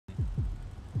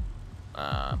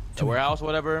the warehouse or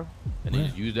whatever, and then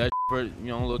just use that for, you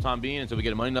know, a little time being until we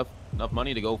get enough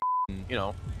money to go, you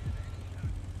know,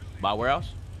 buy a warehouse.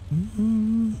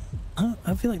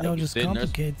 I feel like that would just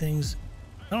complicate things.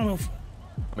 I don't know if,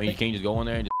 I mean, you can't just go in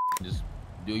there and just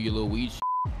do your little weed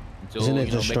until, isn't it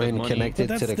you know, just make straight money. connected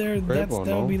to the crib or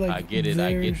no? Be like I get it,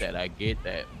 I get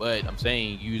that, but I'm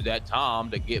saying use that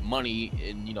time to get money,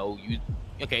 and you know,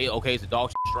 okay, it's a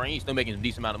dog strain, still making a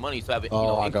decent amount of money, so have it, you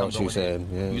know, I got what you said.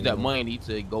 Use that money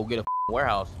to go get a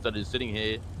warehouse instead of sitting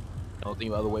here. I don't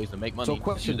think of other ways to make money. So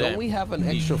question, don't we have an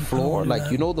extra floor?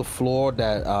 Like, you know the floor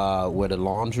that where the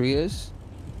laundry is?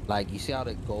 Like, you see how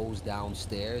it goes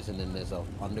downstairs and then there's a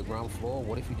underground floor?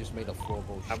 What if you just made a floor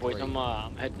go straight? Boys,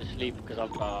 I'm heading to sleep because I'm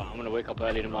gonna wake up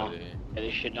early tomorrow. Get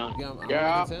this shit done.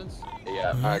 Yeah.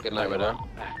 Yeah. All right, good night, brother.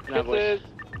 Good night, boys.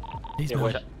 Yeah,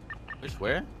 boys. Which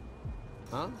where?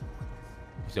 Huh?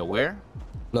 You said where?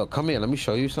 Look, come here. Let me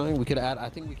show you something. We could add. I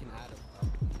think we can add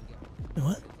it.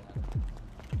 What?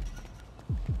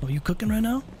 Oh, you cooking right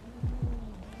now?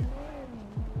 You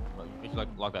should like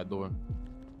lock that door.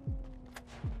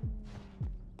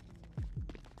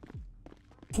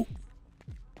 Oh.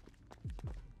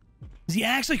 Is he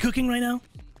actually cooking right now?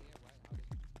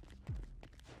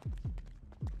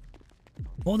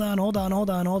 Hold on.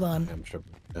 I'm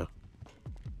tripping. Yeah.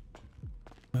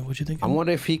 Wait, what you think? I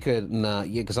wonder if he could. Nah,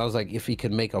 yeah, because I was like, if he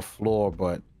could make a floor,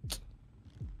 but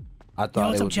I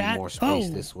thought it would be more space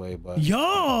this way. But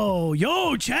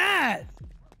yo, chat.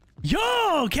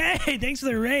 Yo, okay. Thanks for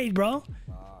the raid, bro.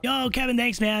 Yo, Kevin,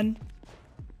 thanks, man.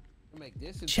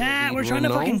 Chat, we're trying to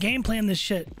fucking game plan this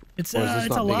shit. It's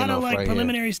a lot of like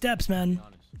preliminary steps, man.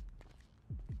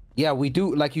 Yeah, we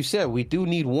do. Like you said, we do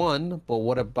need one. But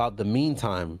what about the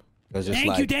meantime?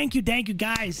 Thank you,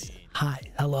 guys. Hi,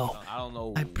 hello. I don't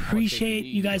know. I appreciate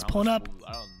you guys pulling up.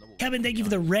 Kevin, thank you for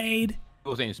the raid. I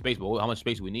was saying space, but how much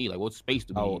space do we need? Like, what space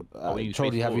do we need?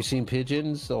 Chodie, have you seen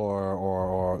pigeons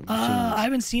or I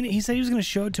haven't seen it. He said he was gonna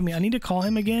show it to me. I need to call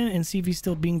him again and see if he's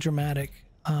still being dramatic.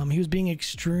 He was being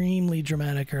extremely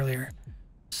dramatic earlier.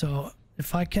 So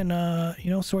if I can,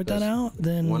 you know, sort that out,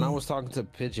 then. When I was talking to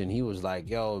Pigeon, he was like,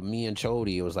 "Yo, me and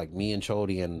Chodie." It was like me and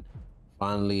Chodie, and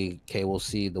finally, Kay will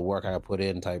see the work I put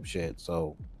in, type shit.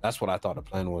 So that's what I thought the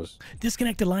plan was.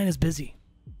 Disconnected line is busy.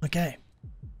 Okay,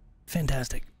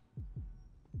 fantastic.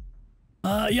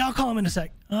 Yeah, I'll call him in a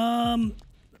sec.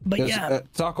 But yeah,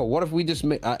 Taco, what if we just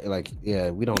make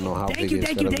we don't know how big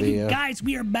it's gonna be. Thank you, guys.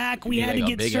 We are back. We had to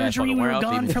get surgery. We were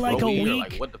gone for like a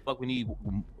week. Like, what the fuck we need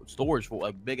storage for?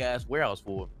 Like, big ass warehouse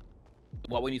for?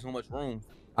 Why we need so much room?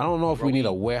 I don't know if we need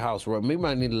a warehouse. We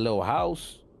might need a little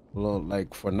house,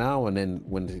 like for now, and then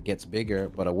when it gets bigger.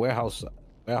 But a warehouse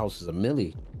is a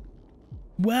milli.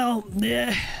 Well,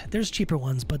 yeah, there's cheaper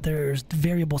ones, but there's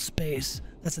variable space.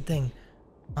 That's the thing.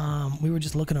 We were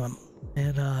just looking at them,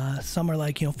 and some are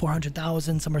like, you know,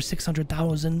 400,000, some are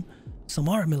 600,000, some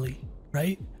are a milli,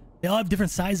 right? They all have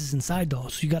different sizes inside though,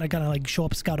 so you gotta like show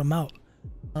up, scout them out.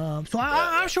 So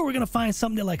I'm sure we're gonna find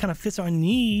something that like kind of fits our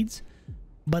needs,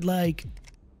 but like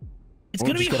it's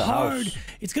gonna be hard.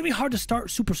 It's gonna be hard to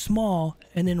start super small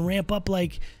and then ramp up.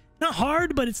 Like, not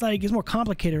hard, but it's like it's more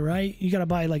complicated, right? You gotta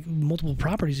buy like multiple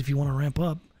properties if you want to ramp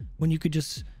up, when you could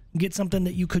just get something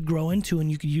that you could grow into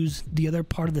and you could use the other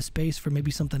part of the space for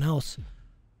maybe something else.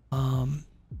 I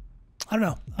don't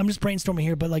know. I'm just brainstorming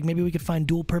here, but like maybe we could find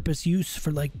dual purpose use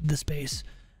for like the space,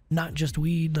 not just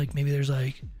weed. Like maybe there's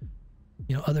like,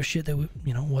 you know, other shit that we,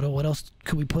 you know, what else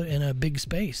could we put in a big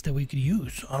space that we could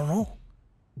use? I don't know.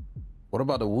 What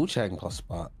about the Wu-Chang plus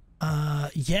spot?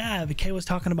 Yeah, VK was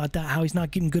talking about that, how he's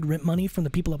not getting good rent money from the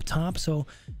people up top. So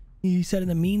he said in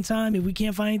the meantime, if we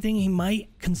can't find anything, he might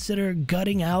consider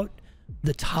gutting out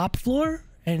the top floor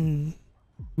and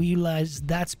we utilize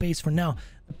that space for now.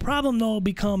 The problem though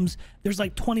becomes there's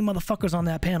like 20 motherfuckers on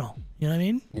that panel. You know what I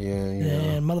mean? Yeah.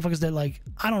 And motherfuckers that like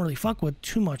I don't really fuck with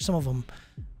too much. Some of them,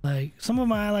 like some of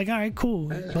them I like, all right, cool,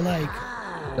 but like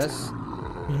that's,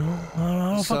 you know,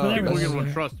 I don't fuck with everybody. People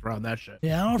can trust around that shit.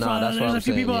 Yeah, I don't fuck. There's a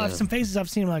few people, I have some faces I've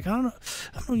seen like, I don't know,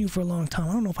 I've known you for a long time.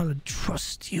 I don't know if I would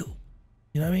trust you.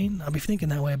 You know what I mean? I'll be thinking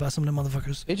that way about some of them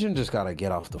motherfuckers. Pigeon just gotta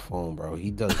get off the phone, bro.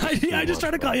 He does. Yeah, I just try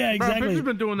to call. Yeah, exactly. Pigeon's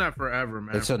been doing that forever,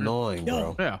 man. It's annoying,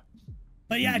 bro. Yeah.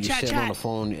 But yeah, you chat. on the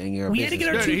phone and you're. We had to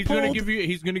get our tooth pulled.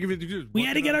 He's gonna give you the. We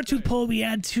had to get our tooth pulled. We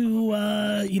had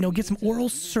to, you know, get some oral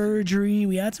surgery.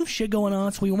 We had some shit going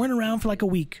on, so we went around for like a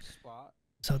week.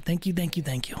 So thank you.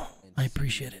 I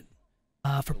appreciate it.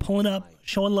 For pulling up,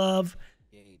 showing love.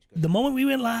 The moment we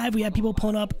went live, we had people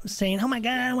pulling up saying, "Oh my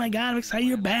god, I'm excited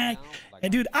you're back."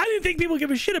 And dude, I didn't think people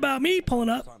give a shit about me pulling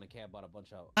up.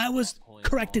 I was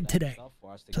corrected today.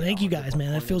 So thank you guys,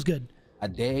 man. That feels good. A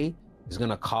day is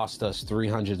gonna cost us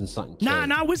 300 and something.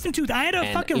 Nah, wisdom tooth. I had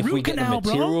a fucking if root we get canal, the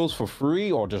materials for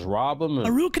free or just rob them,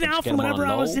 a root canal from whenever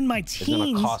I was in my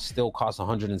teens. It's gonna still cost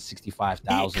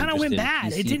 165,000. It kind of went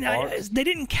bad. It didn't. They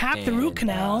didn't cap the root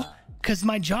canal because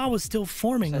my jaw was still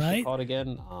forming, what's that right? shit called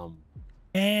again?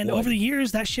 And over the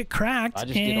years, that shit cracked. I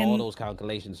just did all those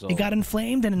calculations. So it got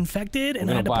inflamed and infected, and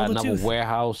I had to pull the tooth. Another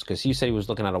warehouse because he said he was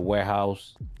looking at a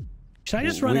warehouse. Should I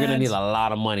just run ads? We're gonna need a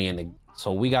lot of money in it,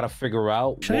 so we gotta figure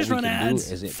out Should I just run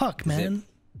ads? Fuck, man.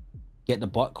 Get the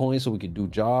butt coins so we can do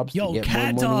jobs. Yo, to get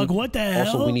cat more money. dog, what the hell?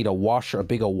 Also, we need a washer, a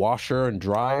bigger washer and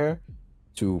dryer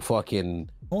to fucking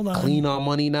clean our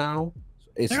money now.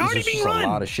 It's just a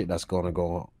lot of shit that's gonna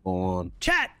go on.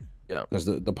 Chat. Yeah. Because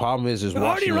the problem is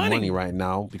washing your money right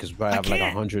now because we have like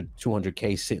 100,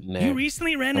 200K sitting there. You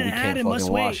recently ran an ad and must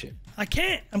wait. I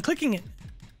can't. I'm clicking it.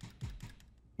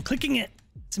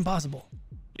 It's impossible.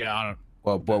 Yeah, I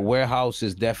don't. But warehouse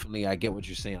is definitely. I get what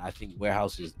you're saying. I think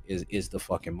warehouse is the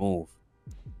fucking move.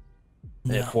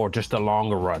 No. For just a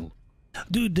longer run.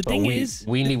 Dude, the thing is,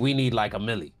 we need like a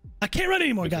milli. I can't run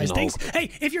anymore, guys. Thanks.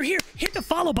 Hey, if you're here, hit the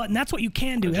follow button. That's what you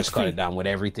can do. Just cut it down with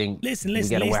everything. Listen. The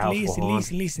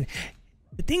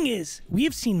thing is, we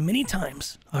have seen many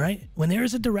times, all right, when there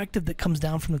is a directive that comes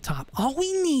down from the top, all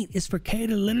we need is for Kay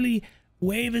to literally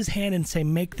wave his hand and say,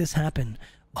 make this happen.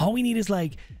 All we need is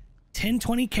like 10,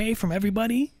 20K from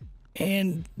everybody.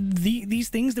 And these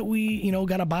things that we,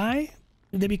 gotta buy,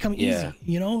 they become easy,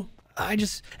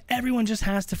 everyone just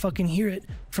has to fucking hear it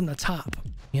from the top.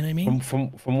 You know what I mean?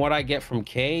 From what I get from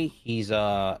Kay, he's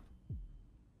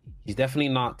definitely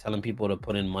not telling people to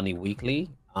put in money weekly.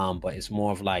 But it's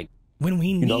more of like when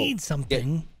we need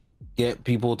something, get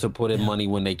people to put in money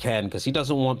when they can, because he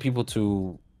doesn't want people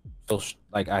to feel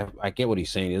like I get what he's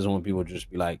saying. He doesn't want people to just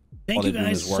be like, thank you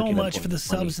guys so much for the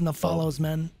subs and the follows,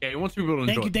 man. Yeah, he wants people to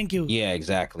enjoy. Thank you. Yeah,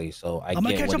 exactly. So I'm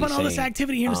gonna catch up on all this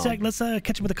activity here in a sec. Let's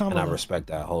catch up with the comment. And I respect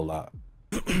that a whole lot.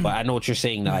 But I know what you're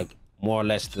saying, like more or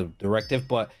less the directive,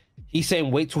 but he's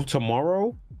saying wait till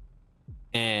tomorrow.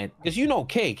 And because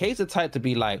Kay's the type to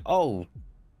be like, oh,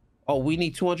 we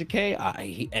need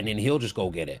 200K, and then he'll just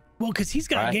go get it. Well, because he's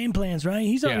got game plans, right?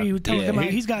 He's already talking about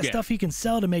he's got stuff he can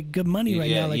sell to make good money right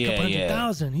now, like a couple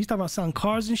 100,000. He's talking about selling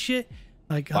cars and shit.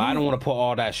 Like, I don't want to put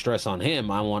all that stress on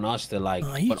him. I want us to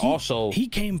also he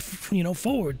came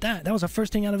forward. That was the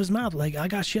first thing out of his mouth. Like, I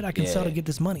got shit I can sell to get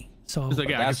this money. So he's like,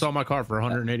 I can sell my car for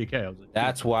 180K. I was like,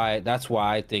 that's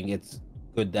why I think it's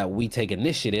good that we take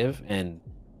initiative, and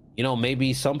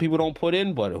maybe some people don't put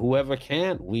in, but whoever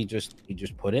can, we just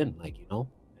put in,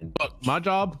 And look, my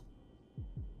job,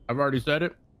 I've already said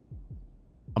it.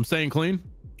 I'm staying clean.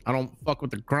 I don't fuck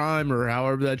with the crime or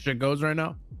however that shit goes right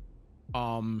now.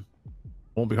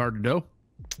 Won't be hard to do.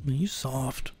 You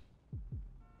soft.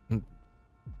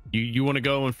 You want to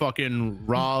go and fucking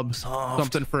rob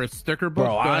something for a sticker book?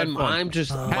 Bro, I'm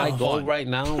just my goal right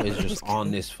now is just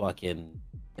on this fucking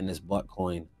in this butt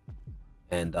coin,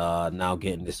 and now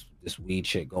getting this weed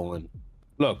shit going.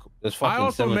 Look, there's fucking. I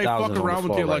also may fuck around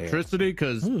with the right electricity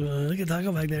because look at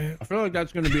Taco back there. I feel like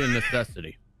that's going to be a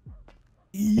necessity.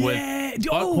 Yeah.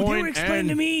 Oh, they were explaining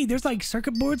to me. There's like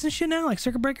circuit boards and shit now, like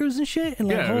circuit breakers and shit, and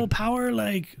like whole power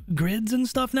like grids and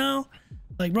stuff now.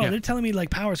 Like, bro, they're telling me like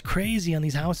power's crazy on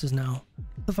these houses now.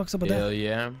 What the fuck's up with that? Hell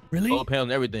yeah. Really? Solar panels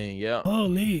and everything. Yeah.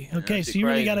 Holy. Okay, so you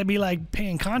really gotta be like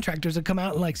paying contractors to come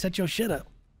out and like set your shit up.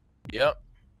 Yep.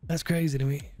 That's crazy to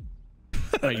me.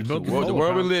 You built the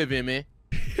world we live in, man.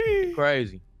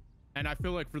 Crazy. And I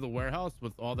feel like for the warehouse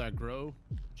with all that grow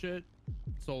shit,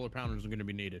 solar panels are going to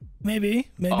be needed. Maybe.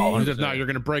 Oh, just now you're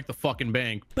going to break the fucking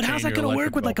bank. But how's that going to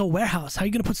work with like a warehouse? How are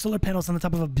you going to put solar panels on the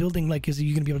top of a building? Like, is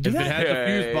you going to be able to do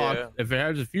that? If it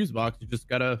has a fuse box, you just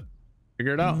got to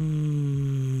figure it out.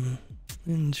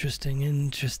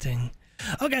 Interesting.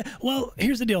 Okay, well,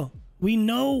 here's the deal. We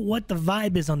know what the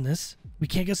vibe is on this. We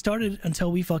can't get started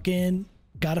until we fucking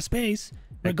got a space,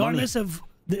 regardless of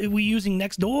we using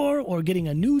next door or getting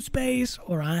a new space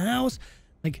or a house.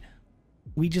 Like,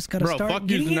 we just gotta start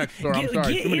getting get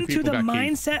into the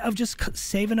mindset of just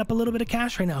saving up a little bit of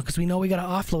cash right now, because we know we gotta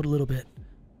offload a little bit.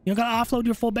 You don't gotta offload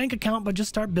your full bank account, but just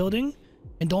start building,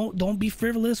 and don't be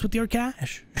frivolous with your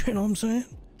cash. You know what I'm saying?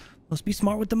 Let's be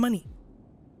smart with the money,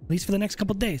 at least for the next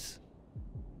couple days.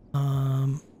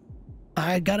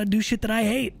 I gotta do shit that I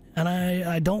hate, and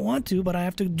I don't want to, but I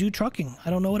have to do trucking. I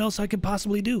don't know what else I could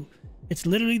possibly do. It's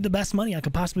literally the best money I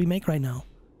could possibly make right now.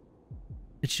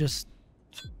 It's just,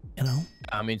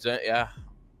 I mean, yeah.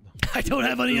 I don't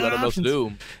have any other options. To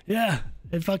do. Yeah,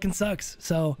 it fucking sucks.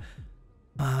 So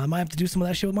I might have to do some of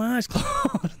that shit with my eyes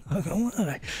closed.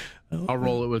 I'll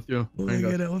roll it with you. We'll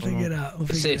figure it out.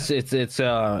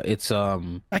 It's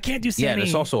I can't do yeah, Sammy. and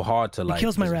it's also hard to like. It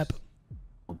kills my rep.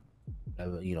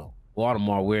 You know,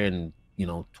 Baltimore, we're in,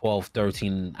 12,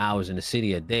 13 hours in the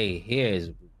city a day. Here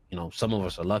is, some of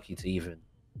us are lucky to even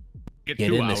get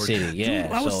in the city. Yeah.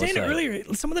 Dude, I was saying earlier,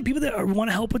 some of the people that want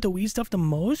to help with the weed stuff the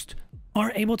most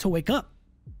aren't able to wake up.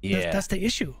 Yeah. That's the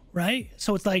issue, right?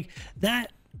 So it's like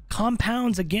that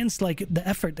compounds against like the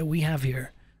effort that we have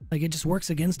here. Like it just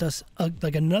works against us,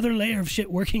 like another layer of shit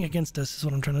working against us is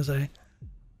what I'm trying to say.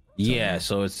 Yeah,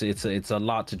 so it's a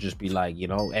lot to just be like,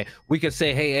 we could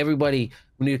say, hey, everybody,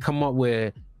 we need to come up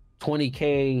with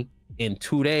 20K in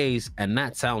 2 days, and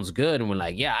that sounds good. And we're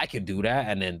like, yeah, I can do that.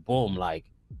 And then boom, like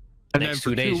and next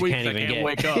then 2 days, you weeks, can't even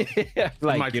wake up.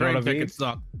 like, my train ticket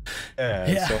sucked.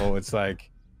 Yeah, so it's like,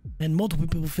 and multiple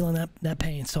people feeling that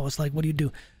pain. So it's like, what do you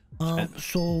do?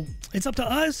 So it's up to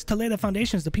us to lay the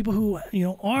foundations. The people who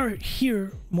are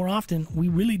here more often, we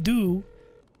really do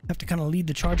have to kind of lead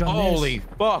the charge on this. Holy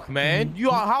fuck, man!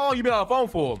 How long you been on the phone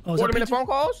for? 40-minute phone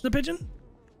calls? The pigeon?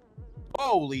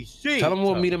 Holy shit! Tell him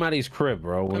we'll meet him at his crib,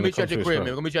 bro. Let me check your crib,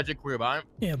 man. Let me check your crib, alright?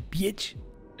 Yeah, bitch.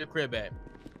 Your crib at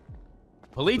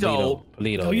Polito.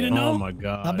 Oh, you didn't know? Oh my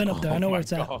god! I've been up there. I know where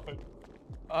it's at.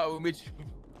 We'll meet you.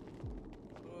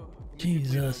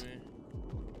 Jesus.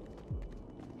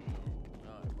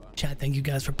 Chat, thank you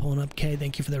guys for pulling up. Kay,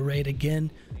 thank you for the raid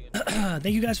again.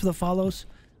 Thank you guys for the follows.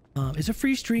 It's a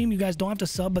free stream. You guys don't have to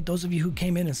sub, but those of you who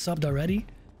came in and subbed already,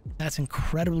 that's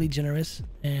incredibly generous.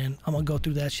 And I'm gonna go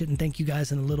through that shit and thank you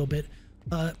guys in a little bit.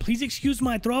 Please excuse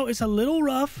my throat. It's a little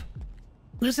rough.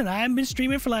 Listen, I haven't been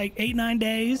streaming for like 8-9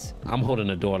 days. I'm holding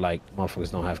the door like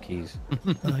motherfuckers don't have keys.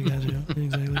 I got you.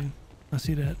 Exactly. I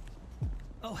see that.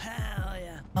 Oh hell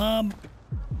yeah.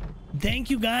 Thank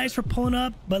you guys for pulling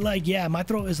up, but like, yeah, my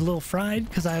throat is a little fried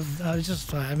because I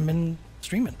haven't been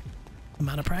streaming. I'm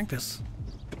out of practice.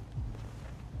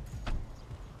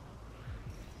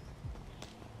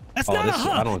 That's not a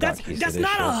huh. That's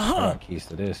not a huh.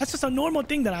 That's just a normal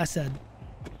thing that I said.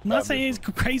 I'm not saying it's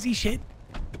crazy shit.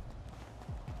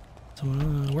 So,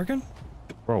 working?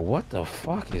 Bro, what the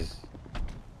fuck is?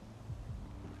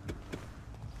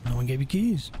 No one gave you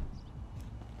keys.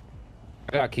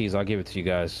 I got keys. I'll give it to you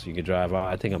guys. You can drive out.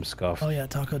 I think I'm scuffed. Oh yeah,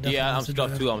 Taco definitely. Yeah, I'm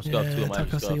scuffed too. I'm scuffed too.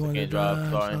 Taco said you wanted to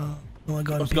drive. Sorry. I want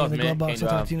to go and pee in the glove box. I'll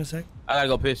talk to you in a sec. I gotta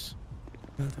go piss.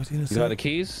 You got the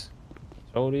keys?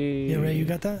 Chodie. Yeah, Ray, you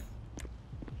got that?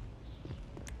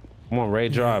 Come on, Ray,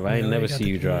 drive. I ain't never see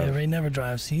you drive. Yeah, Ray never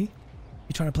drives. See?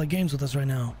 You're trying to play games with us right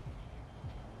now.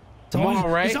 Come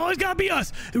on, Ray. It's always gotta be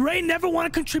us. Ray never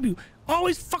want to contribute.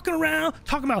 Always fucking around,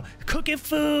 talking about cooking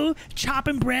food,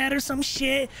 chopping bread or some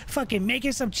shit, fucking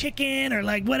making some chicken or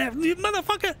like whatever,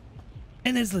 motherfucker.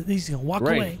 And then he's gonna walk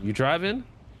away. You driving?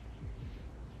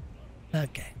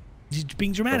 Okay. He's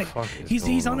being dramatic.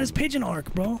 He's on his pigeon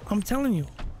arc, bro. I'm telling you.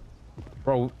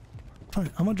 Bro.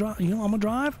 Fine. I'm gonna drive. I'm gonna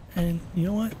drive, and you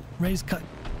know what? Ray's cut.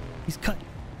 He's cut.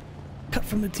 Cut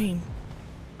from the team.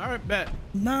 All right, bet.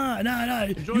 Nah.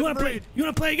 Enjoy You wanna the play? raid. You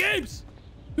wanna play games?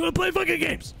 You wanna play fucking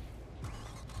games?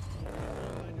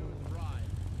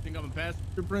 Think I'm a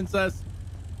passenger princess?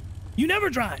 You never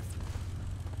drive.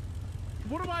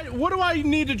 What do I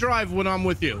need to drive when I'm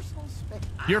with you?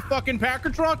 Your fucking Packer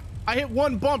truck? I hit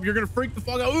one bump, you're gonna freak the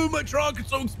fuck out. Oh, my truck is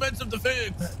so expensive to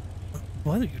fix.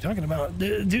 What are you talking about,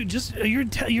 dude? Just you're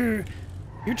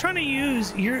trying to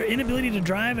use your inability to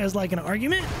drive as like an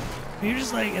argument. You're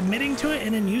just like admitting to it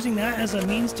and then using that as a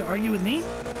means to argue with me.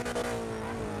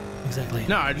 Exactly.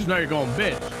 No, I just know you're going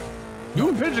bitch. You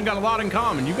and Pigeon got a lot in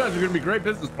common. You guys are gonna be great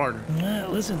business partners.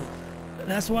 Listen,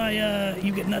 that's why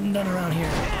you get nothing done around here.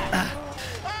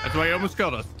 That's why you almost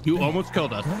killed us. You almost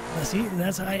killed us. See,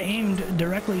 that's I aimed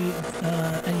directly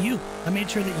at you. I made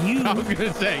sure that you. I was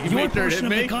gonna say, you your made sure it hit portion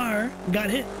of me? the car got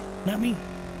hit, not me.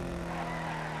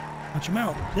 Watch your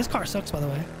mouth. This car sucks, by the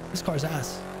way. This car's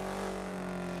ass.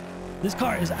 This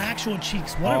car is actual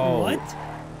cheeks. What?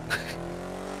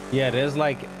 Yeah, there's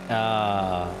like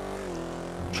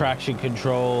traction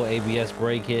control, ABS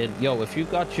braking. Yo, if you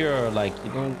got your like,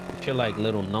 your like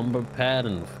little number pad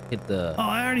and hit the. Oh,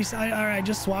 I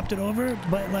just swapped it over,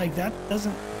 but like that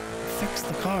doesn't fix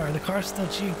the car. The car's still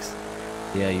cheeks.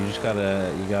 Yeah, you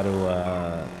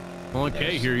gotta. Only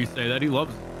K here, you say that he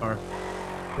loves the car.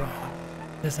 Bro,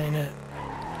 this ain't it.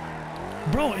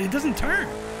 Bro, it doesn't turn.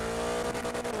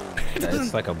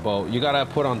 It's like a boat. You gotta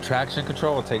put on traction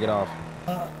control or take it off.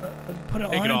 Put it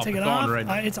on and take it off.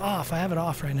 It's off. I have it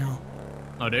off right now.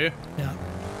 Oh, do you? Yeah.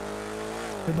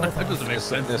 They're both that off. doesn't make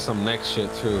sense. There's some next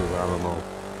shit too. I don't know.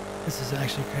 This is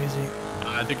actually crazy.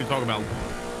 I think you're talking about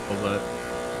a little bit.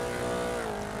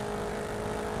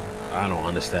 I don't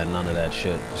understand none of that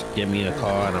shit. Just give me a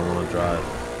car and I want to drive.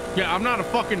 Yeah, I'm not a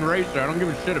fucking racer. I don't give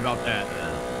a shit about that.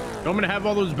 You want me to have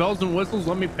all those bells and whistles?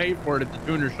 Let me pay for it at the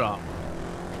tuner shop.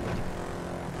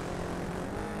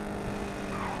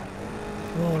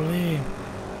 Holy.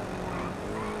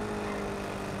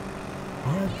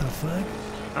 What the fuck?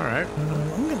 All right. I'm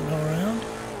gonna go around.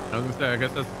 I was gonna say, I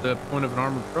guess that's the point of an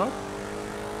armored truck.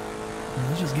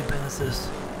 Let's just get past this.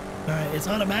 All right, it's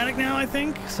automatic now, I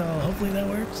think. So hopefully that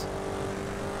works.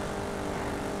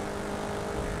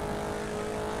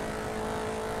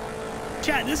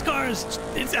 Chat, this car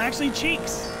it's actually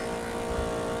cheeks.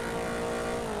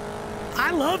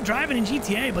 I love driving in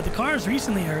GTA, but the cars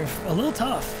recently are a little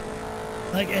tough.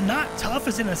 Like, and not tough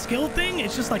as in a skill thing,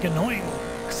 it's just like annoying.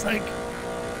 It's like,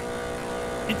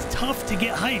 it's tough to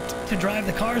get hyped to drive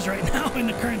the cars right now in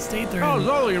the current state they're in. Oh,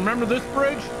 Zolo, you remember this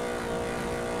bridge?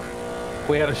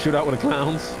 We had a shootout with the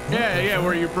clowns. Yeah,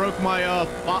 where you broke my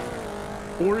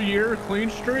 4-year clean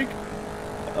streak.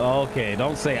 Okay,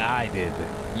 don't say I did.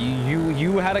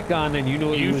 You had a gun and you knew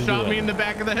what you was shot doing. me in the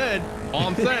back of the head. All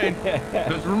I'm saying,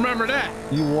 just remember that.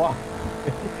 You walk.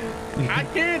 I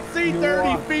can't see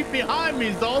 30 feet behind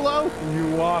me, Zolo.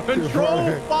 You walk.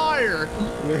 Control fire.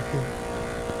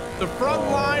 The front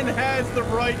line has the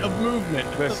right of movement.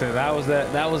 Listen, that was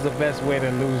the best way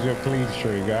to lose your clean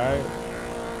streak, all right?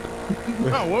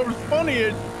 No, what was funny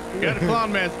is you got a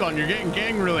clown mask on. You're getting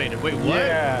gang related. Wait, what?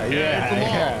 Yeah, it's the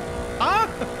law. yeah. Huh?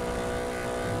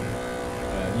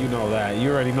 You know that.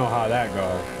 You already know how that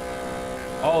goes.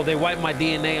 Oh, they wiped my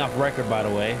DNA off record, by the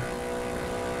way.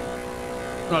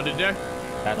 Oh, did they?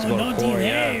 That's oh, what no core, DNA,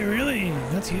 yeah. really?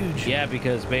 That's huge. Yeah,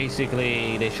 because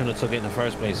basically they shouldn't have took it in the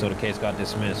first place, so the case got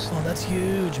dismissed. Oh, that's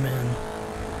huge, man.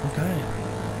 Okay.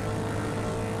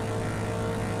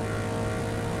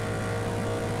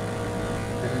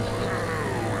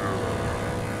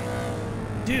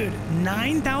 Dude,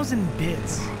 9,000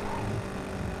 bits.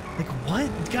 Like,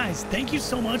 what? Guys, thank you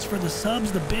so much for the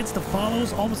subs, the bits, the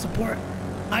follows, all the support.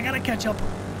 I gotta catch up,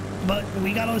 but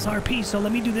we got all this RP, so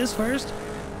let me do this first.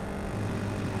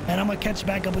 And I'm gonna catch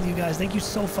back up with you guys. Thank you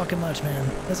so fucking much, man.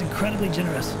 That's incredibly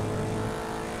generous.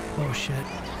 Oh, shit.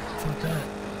 Fuck that.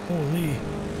 Holy.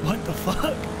 What the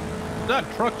fuck? That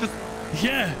truck just...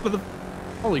 Yeah. For the...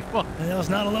 Holy fuck. And that was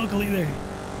not a local either.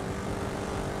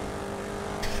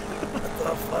 What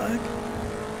the fuck?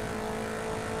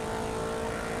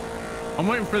 I'm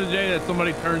waiting for the day that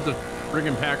somebody turns a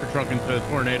friggin' Packer truck into a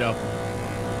tornado.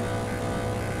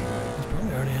 It's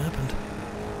probably already happened.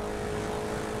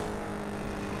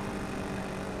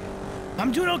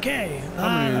 I'm doing okay.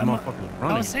 I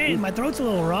was saying, my throat's a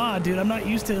little raw, dude. I'm not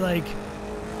used to, like,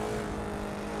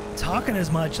 talking as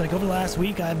much. Like, over the last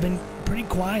week, I've been pretty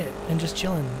quiet and just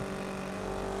chilling.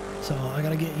 So I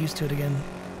gotta get used to it again.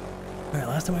 All right,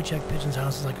 last time I checked, Pigeon's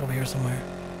house is, like, over here somewhere.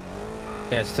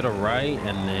 Yeah, it's to the right,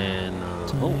 and then...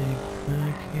 oh.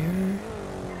 Back here.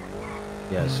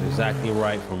 Yes, exactly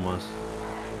right from us.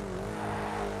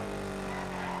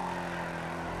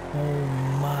 Oh,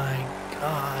 my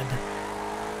God.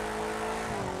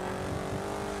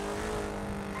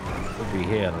 Could be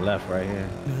here on the left, right here.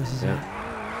 Yeah, this is it.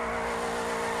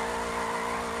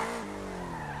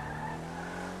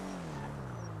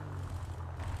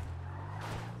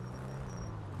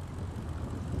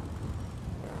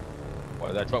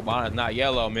 Boy, that truck behind us not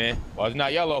yellow, man. Why is it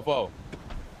not yellow for?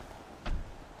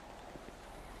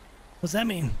 What's that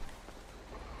mean?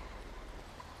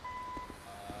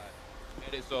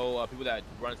 Made it so people that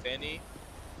run Sandy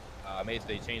made it so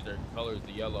they change their colors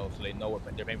to yellow so they know what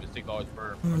they're paying for $6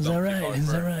 per. Is that right?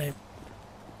 Is that right?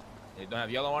 They don't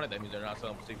have yellow on it. That means they're not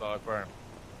selling for $6 per.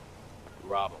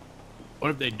 Rob them.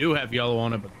 What if they do have yellow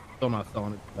on it, but still not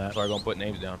selling it for that? So we're gonna put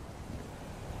names down.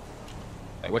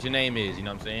 Like what your name is, you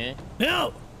know what I'm saying?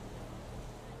 Yo!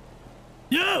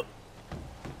 Yo!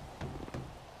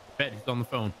 Bet he's on the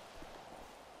phone.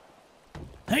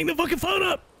 Hang the fucking phone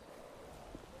up!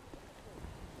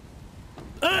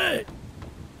 Hey!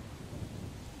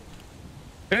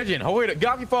 Pigeon, hold it. Get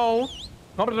off your phone.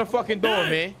 Come to the fucking door,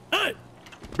 man. Hey!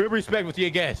 Be respectful to your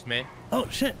guests, man. Oh,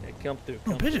 shit. Yeah, come through.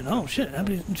 Oh, Pigeon. Oh, shit.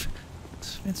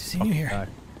 It's fancy seeing you here.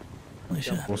 Holy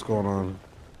shit. What's going on?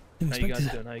 Didn't How you expect guys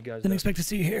to, doing? How you guys didn't doing? expect to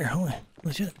see you here. Holy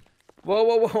shit.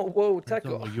 Whoa,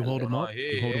 Taco. You hold him up.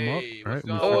 You hold him up. All right.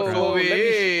 Oh, let me-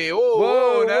 Hey,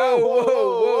 Whoa,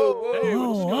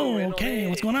 Oh, okay.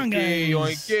 What's going on, guys?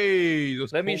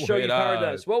 Let me show you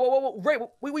paradise. Whoa. Ray,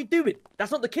 what are we doing?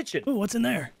 That's not the kitchen. Ooh, what's in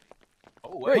there?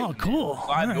 wait. Oh, cool.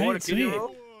 Slide All door right, to the kitchen, sweet.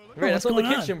 bro. Ray, that's what's not the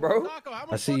going on? kitchen, bro.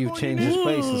 I see you've changed this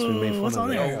place since we made What's fun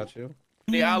on of there? it. Got you.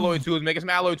 The alloy tools, making some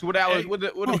alloy tools. What alloy? What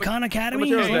Oh, the Khan Academy?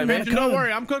 materials Is that, that man? code? Don't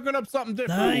worry, I'm cooking up something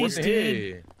different. Nice, What's the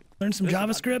dude. head? Learn some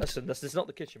JavaScript. Listen, this is not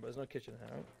the kitchen, but there's no kitchen here.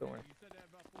 Right? Don't worry.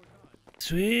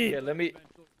 Sweet. Yeah, let me.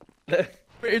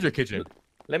 Where is your kitchen?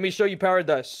 Let me show you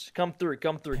paradise. Come through.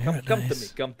 Come to me.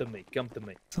 Paradise. Come to me.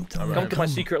 Sometimes Come to my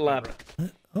secret lab.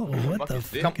 Oh, what the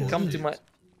fuck is Come this? to my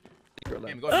secret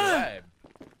Damn, lab. go to your lab.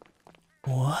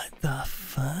 What the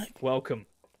fuck? Welcome.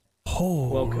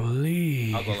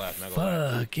 Holy I'll go last, man, I'll go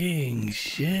last. fucking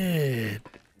shit.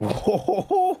 We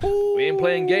ain't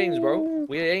playing games, bro.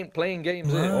 We ain't playing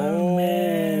games here. My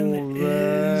man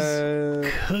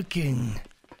is cooking.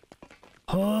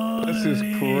 Holy. This is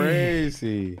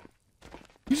crazy.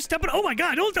 You just stepping. Oh my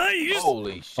god! Don't die. You just.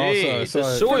 Holy shit.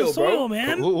 sorry. Soil, soil, bro.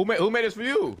 man. Who made this for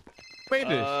you? Who made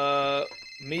this?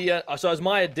 Me. So as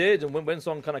Maya did, and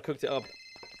Winston kind of cooked it up.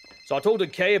 So I told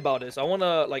Kay about this. I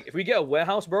wanna like if we get a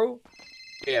warehouse, bro.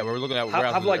 Yeah, we were looking at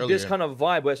Have like this kind of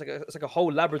vibe where it's like a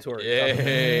whole laboratory. Yeah,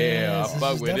 This I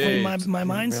fuck is with definitely it. my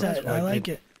mindset. I like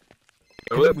it.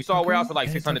 We saw a warehouse for like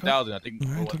Okay, 600,000. I think All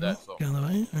we right, want that. So. Get on the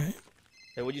way. All right.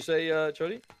 Hey, what'd you say,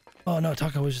 Chodie? Oh no,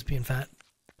 Taco was just being fat.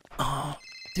 Oh,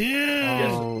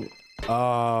 dude.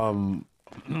 Whoa!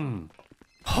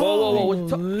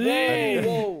 Holy.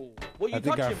 Whoa! What you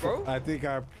touching, bro? I think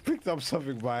I picked up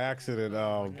something by accident.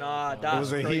 Nah, it that's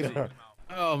was a crazy. heater.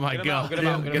 Oh my Get him out, god. get him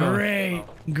out, get him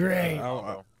out. Great.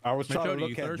 I was Hey, trying Chodie, to you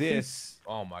look at thirsty? this,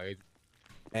 Oh my.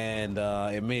 and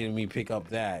it made me pick up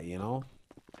that. You know.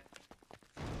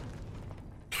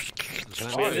 Can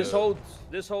I Oh, make this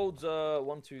it? holds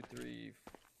 1, 2, 3,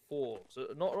 4. So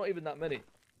not even that many.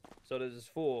 So there's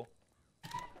 4.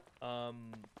 How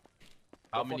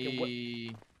fucking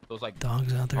many? Those like.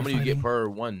 Dogs out there. How many you get fighting. per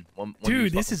one?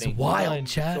 Dude, this is wild,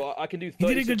 chat. So I can do. He did a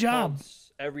 36 good job.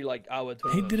 plants every like hour.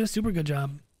 20 He minutes. did a super good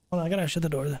job. Hold on, I gotta shut the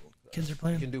door. The kids are You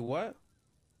playing. can do what?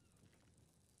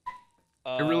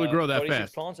 They really grow that 36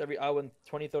 fast. plants every hour and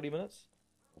 20, 30 minutes.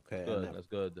 Okay. Good. and then That's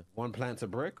good. one plant's a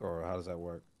brick, or how does that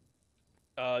work?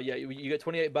 Yeah, you get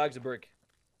 28 bags of brick.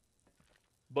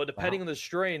 But depending on the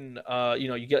strain,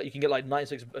 you can get like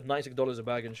 $96 a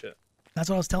bag and shit. That's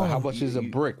what I was telling How him. much is a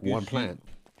brick? One plant.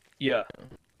 Yeah. You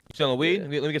selling weed? Let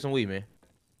me get some weed, man.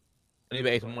 I need to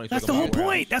make some money. so That's I the can whole buy a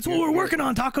warehouse. point. That's what we're working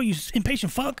on, Taco. You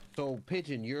impatient fuck. So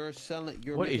pigeon, you're selling.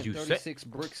 You're What is making you say- 36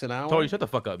 bricks an hour. Tony, shut the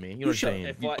fuck up, man. You know what I'm shut- saying?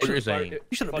 If You I, know what you're if I, saying?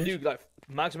 if shut up, I bitch. do like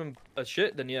maximum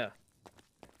shit, then yeah.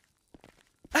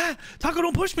 Ah, Taco,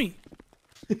 don't push me.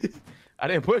 I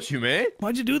didn't push you, man.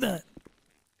 Why'd you do that?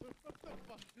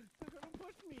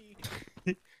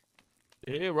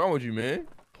 Yeah, wrong with you, man?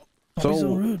 Don't be so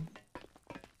So- rude.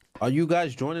 Are you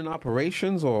guys joining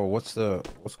operations, or what's going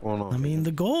on? I mean,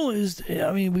 the goal is,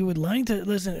 we would like to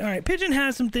listen. All right, Pigeon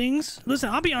has some things. Listen,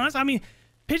 I'll be honest. I mean,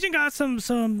 Pigeon got some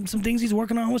things he's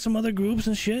working on with some other groups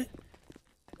and shit.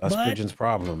 that's but- pigeon's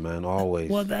problem, man. Always.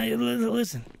 Well,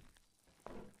 listen,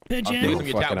 Get Pigeon. some of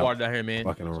your tap Fucking up. water down here, man.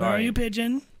 Fucking around. Where are you,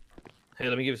 Pigeon? Hey,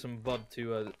 let me give you some bud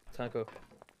to Taco.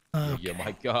 Yeah,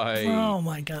 my guy. Oh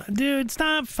my god, dude,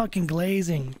 stop fucking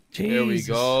glazing. Jesus. There we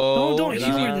go. Don't You know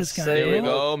humor what this guy. I'm There we saying?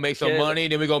 bro. go. Make some Yeah. money.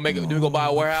 Then we go buy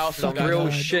a warehouse. Some God. real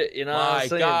shit, you know what My I'm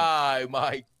saying? guy,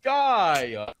 my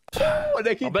guy. Oh,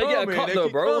 they I keep better get a coming. cut They though,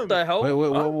 keep bro. What the coming.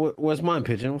 hell? Wait, where's mine,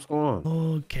 pigeon? What's going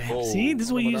on? Okay. Oh, See, this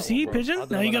is what I don't you know that see, one, bro. I Pigeon.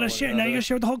 don't Now know you that gotta one, share. you Now know you gotta that.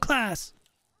 share with the whole class.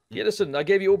 Yeah, listen, I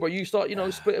gave you all, bro. You start,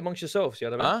 split amongst yourselves.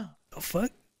 Yeah, Huh? The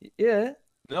fuck? Yeah.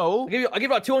 No. I give you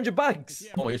like 200 bags.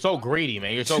 Oh, you're so greedy,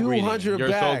 man. You're so greedy. 200 You're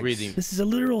so bags. greedy. This is a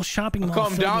literal shopping mall.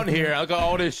 Come filled down with- here. I got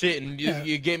all this shit, and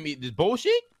you give me this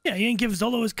bullshit. Yeah, you ain't give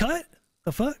Zolo his cut.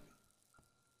 The fuck?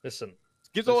 Listen,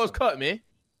 Get all his cut, man.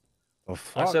 The I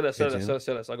fuck, said that. pigeon?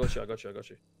 I got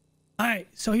you. All right.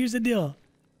 So here's the deal.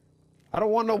 I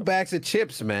don't want no bags of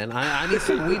chips, man. I need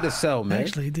some weed to sell, man.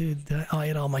 Actually, dude, I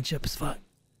ate all my chips. Fuck.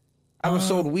 I haven't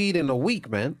sold weed in a week,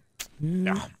 man.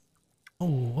 Yeah.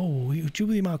 Oh, you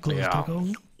Jubilee mouth closed, Yeah. Taco.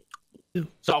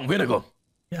 Salt and vinegar.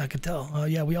 Yeah, I could tell.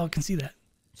 Yeah, we all can see that.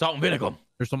 Salt and vinegar.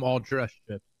 There's some all dressed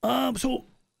shit. So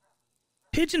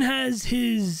Pigeon has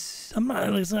his. I'm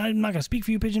not gonna speak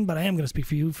for you, Pigeon, but I am gonna speak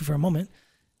for you for a moment.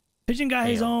 Pigeon got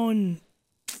his Damn. own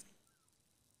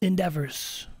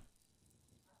endeavors.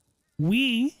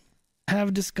 We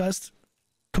have discussed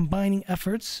combining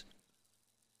efforts,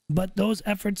 but those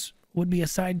efforts would be a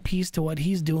side piece to what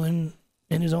he's doing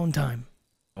in his own time.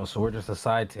 Oh, so we're just a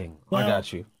side thing. I Well,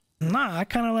 got you. Nah, I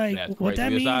kind of like That's what crazy.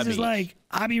 that It's our means is beach. like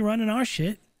I be running our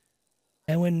shit,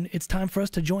 and when it's time for us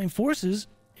to join forces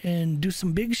and do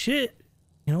some big shit,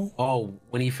 you know. Oh,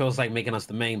 when he feels like making us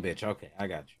the main bitch. Okay, I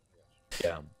got you.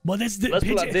 Yeah. Well, that's the Let's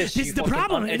put it Pigeon, like this. this you is the fucking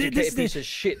problem. uneducated This is piece the, of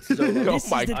shit. Oh this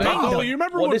my is the God. thing, Oh, though. you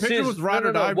remember when Pigeon was ride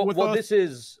or die with what us?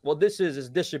 this is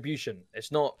distribution.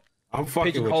 It's not. I'm fucking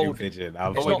with you, Pigeonholed. pigeon. It's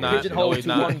No, not he's not. pigeonholed No, he's to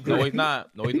not. one No, group. he's not.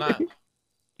 No, he's not.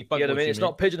 He Yeah, fucking I with mean, you, it's man.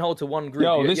 not pigeonholed to one group.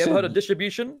 Yo, You ever listen. heard of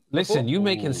distribution? Listen, before? you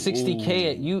making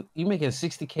 60K. You making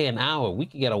 60K an hour. We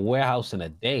could get a warehouse in a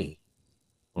day.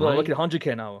 No, Right? look at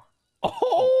 100K an hour.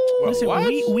 Oh, Listen, what?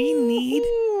 we need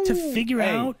to figure Hey,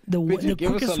 out the Pigeon,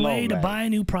 give us quickest a way loan, to man. buy a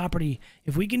new property.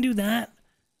 If we can do that,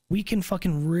 we can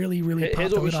fucking really pop Here's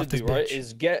the what we lid off should this do, right? bitch.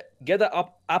 Is get that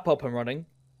app up and running,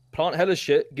 plant hella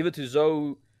shit, give it to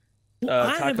Zoe. Well,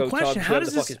 I have Taco a question. Tubs, How whoever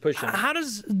does the fuck this? is pushing. How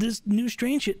does this new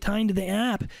strain shit tie into the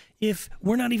app if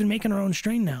we're not even making our own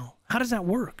strain now? How does that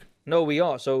work? No, we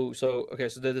are. So okay.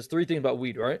 So there's three things about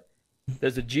weed, right?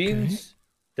 There's the genes.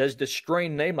 There's the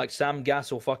strain name like Sam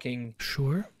Gas or fucking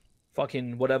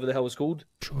whatever the hell it's called.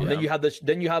 Sure. And then you have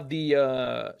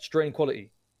the strain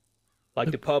quality,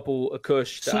 like the purple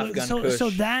Kush, the Afghan Kush. So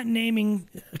that naming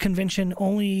convention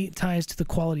only ties to the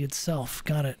quality itself.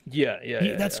 Got it.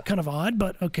 Yeah. That's kind of odd,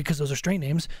 but okay, because those are strain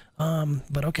names.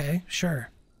 But okay, sure.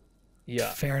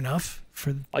 Yeah. Fair enough.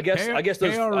 I guess Kay you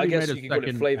can call it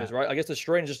second flavors, app. right? I guess the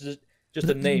strain is just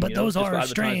a name. But you know, those just for are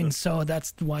advertisement. strains, so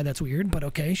that's why that's weird. But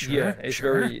okay, sure. Yeah, it's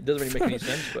sure. it doesn't really make any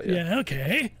sense, but yeah. Yeah,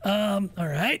 okay. All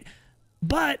right.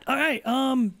 But all right,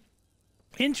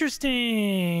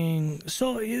 interesting.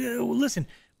 So listen,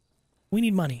 we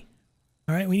need money.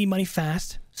 All right, we need money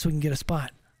fast so we can get a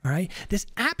spot. All right, this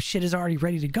app shit is already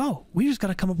ready to go. We just got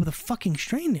to come up with a fucking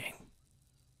strain name.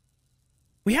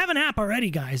 We have an app already,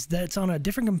 guys, that's on a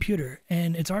different computer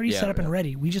and it's already set up and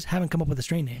ready. We just haven't come up with a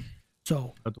strain name.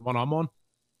 So That's the one I'm on.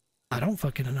 I don't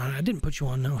fucking know. I didn't put you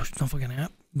on no fucking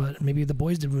app, but maybe the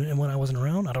boys did when I wasn't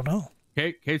around. I don't know.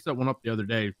 Kay set one up the other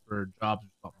day for jobs or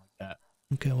something like that.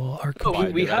 Okay, well, our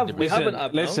We have an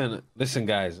app now. Listen,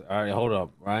 guys. All right, hold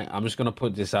up. Right, I'm just gonna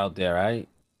put this out there. Right,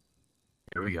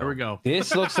 Here we go. Here we go.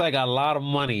 this looks like a lot of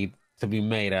money to be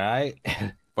made. All right.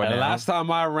 For And now. last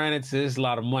time I ran into this, a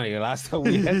lot of money. Last time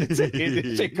we had to take it,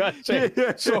 this shit got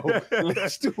checked. So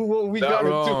let's do what we Not gotta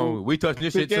wrong. do. We touching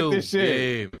this to shit get too. this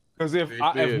shit. Yeah. Because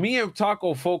if me and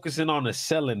Taco focusing on the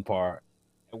selling part,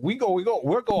 we're going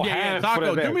Yeah, ham Taco,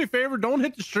 for that. do me a favor. Don't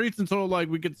hit the streets until like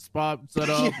we get the spot set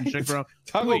up and shit around.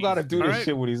 Taco Please, got to do all this right?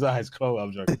 shit with his eyes closed.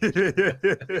 I'm joking.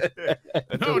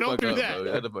 No, don't do that.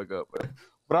 Bro. Shut the fuck up, bro.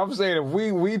 But I'm saying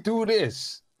if we do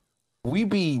this,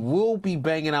 we'll be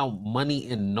banging out money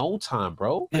in no time,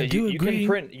 bro. I do you agree. can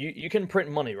print you can print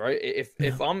money, right?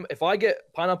 If I get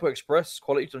Pineapple Express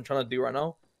quality, which I'm trying to do right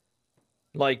now,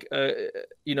 like give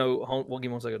me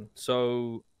 1 second.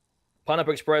 So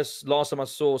Pineapple Express last time I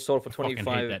saw sold for fucking hate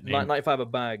 25 that name. 95 a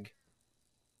bag.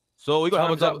 So we gonna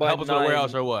help Times up us by help us with the 9.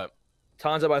 warehouse or what?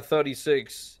 Times that by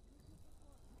 36.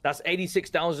 That's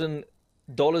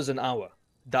 $86,000 an hour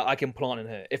that I can plant in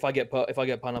here if I get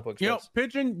Pineapple Yo, Express.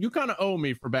 Pigeon, you kind of owe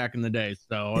me for back in the day.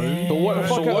 So, So what?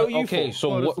 fuck I owe you Okay, for?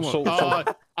 so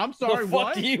what? I'm sorry. The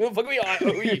What? fuck you? Fuck me, I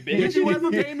owe you, Did bitch. you ever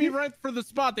pay me rent for the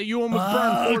spot that you almost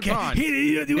burned 4 okay. times?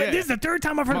 Yeah. This is the third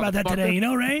time I've heard about that today. Motherfucker. You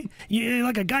know, Ray? You're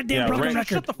like a goddamn broken Ray, record.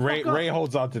 Shut the fuck up. Ray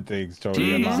holds on to things, Tony.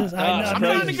 Jesus, I know. That's I'm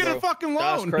trying to crazy, get a bro. fucking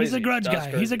That's loan. crazy. He's a grudge That's guy.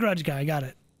 crazy. He's a grudge guy. Got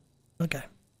it. Okay.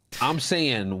 I'm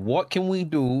saying, what can we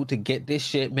do to get this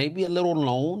shit? Maybe a little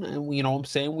loan, and you know what I'm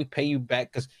saying, we pay you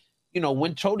back because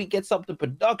when Chodie gets up to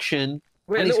production,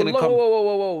 Wait, money's gonna come.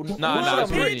 whoa. Nah, I'm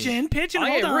rich. Pigeon, I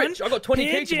hold ain't on. rich. I got 20K to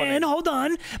my Pigeon, name. hold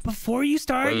on. Before you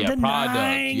start Oh, yeah, denying,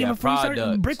 products. Yeah, before you start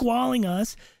products. brickwalling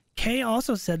us, Kay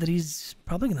also said that he's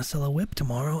probably gonna sell a whip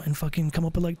tomorrow and fucking come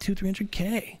up with like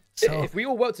 200-300K. So If we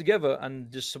all work together and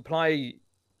just supply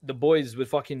the boys with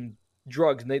fucking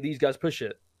drugs and these guys push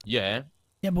it, Yeah.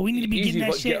 yeah, but we need to be Easy, getting that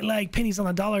but shit yeah. like pennies on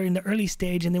the dollar in the early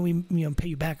stage, and then we pay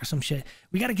you back or some shit.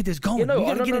 We got to get this going. you know, we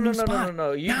got to get a new spot.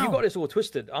 no. You now. got this all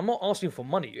twisted. I'm not asking for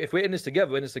money. If we're in this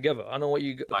together, we're in this together. I know what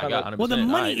you I kind got of. 100%. Well, the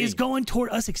money I is agree. going toward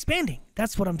us expanding.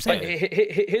 That's what I'm Like, saying.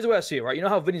 here's the way I see it, right? You know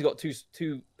how Vinny's got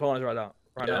two planners right now,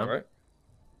 Yeah. right?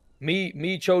 Me,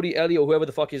 Chodie, Ellie, or whoever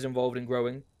the fuck is involved in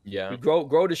growing. Yeah. We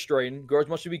grow the strain, grow as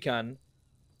much as we can,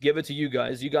 give it to you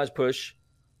guys. You guys push,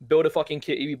 build a fucking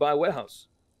kitty, we buy a warehouse.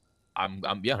 I'm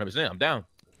 100%. I'm down.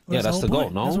 Yeah, that's whole the goal,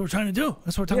 point. no? That's what we're trying to do.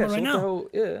 That's what we're talking about right now.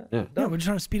 Yeah. Yeah, we're just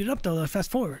trying to speed it up though. Fast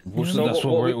forward. You know? So That's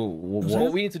what what we-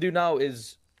 What we need to do now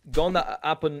is go on that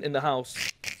app in the house,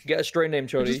 get a strain name,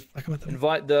 Chodie, fucking with them.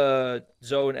 invite the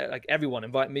zone, like everyone,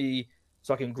 invite me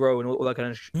so I can grow and all that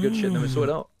kind of good shit, and then we sort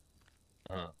it out.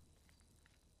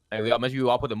 And maybe we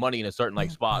all put the money in a certain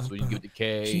like spot so you can give it to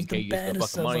K. She's K the gets the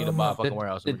baddest fucking of money to them buy a all. fucking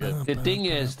warehouse. and we're good. The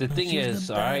thing is,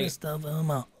 all right.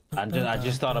 I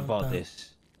just thought about this.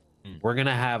 We're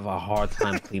gonna have a hard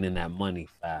time cleaning that money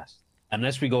fast,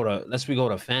 unless we go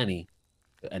to Fanny,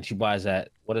 and she buys that.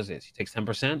 What is it? She takes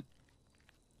 10%.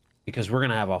 Because we're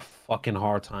gonna have a fucking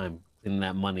hard time cleaning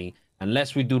that money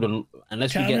unless we get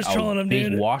Chowder's trolling a him,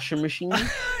 big dude. washing machine.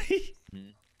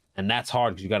 and that's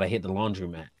hard because you gotta hit the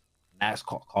laundromat. That's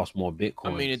cost more Bitcoin.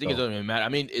 I mean, I think it doesn't even matter. I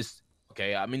mean, it's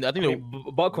okay. I mean, I think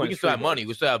Bitcoin we can still have money.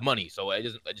 We still have money. So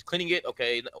just cleaning it.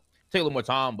 Okay, take a little more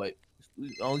time, but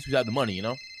at least we have the money. You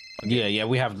know. Yeah,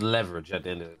 we have the leverage at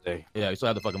the end of the day. Yeah, we still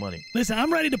have the fucking money. Listen,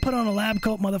 I'm ready to put on a lab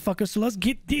coat, motherfucker. So let's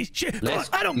get this shit.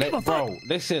 I don't give a fuck. Bro,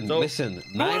 listen. I don't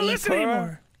want to listen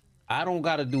anymore. I don't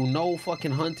gotta do no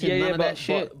fucking hunting, none of that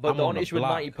shit. But the only issue with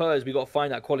 90 per is we gotta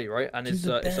find that quality, right? And it's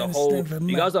a whole.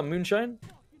 You guys have moonshine?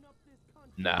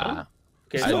 Nah.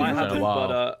 Okay, so I haven't,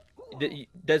 but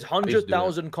there's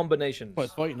 100,000 combinations.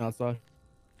 What's fighting outside?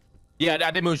 Yeah,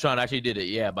 I did moonshine. I actually did it.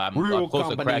 Yeah, but I'm close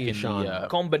to cracking the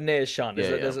combination.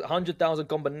 There's 100,000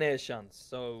 combinations.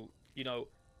 So you know,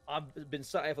 I've been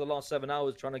sat here for the last 7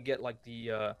 hours trying to get like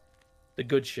the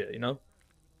good shit. You know,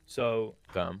 so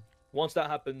once that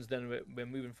happens, then we're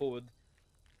moving forward.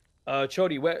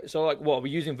 Chodie, so like what? Are we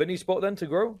using Vinny's spot then to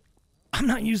grow? I'm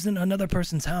not using another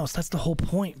person's house. That's the whole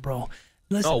point, bro.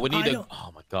 Listen, no, we need to.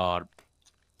 Oh my god.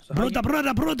 So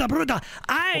Bruda.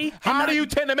 How do you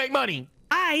tend to make money?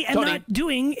 I am not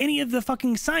doing any of the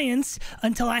fucking science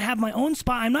until I have my own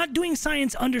spot. I'm not doing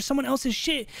science under someone else's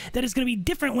shit that is going to be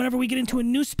different whenever we get into a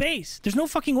new space. There's no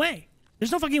fucking way.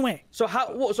 There's no fucking way. So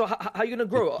how are you gonna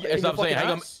grow? Yeah, that's what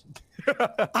I'm saying.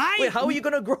 Wait, how are you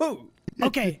gonna grow?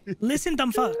 Okay, listen,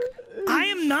 dumb fuck. I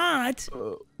am not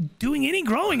doing any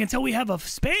growing until we have a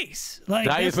space. Like,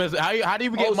 how do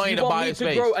you get money to buy a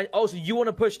space? So you want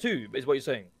to push too? Is what you're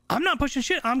saying? I'm not pushing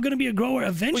shit. I'm gonna be a grower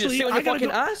eventually. No,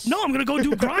 I'm gonna go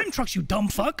do grime trucks. You dumb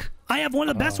fuck. I have one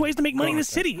of the best ways to make money in the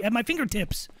city at my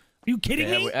fingertips. Are you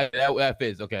kidding me? That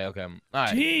fits. Okay. All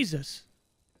right. Jesus.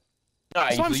 All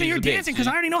right, so I'm saying you're dancing because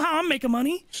I already know how I'm making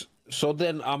money. So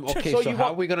then, okay. So how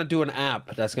are we gonna do an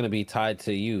app that's gonna be tied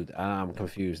to you? I'm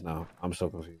confused now. I'm so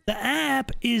confused. The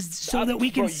app is so that we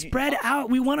can spread out.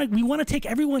 We want to take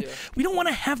everyone. Yeah. We don't want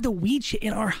to have the weed shit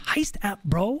in our heist app,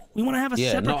 bro. We want to have a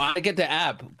separate. No, I get the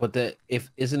app, but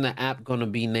isn't the app gonna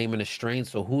be naming a strain?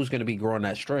 So who's gonna be growing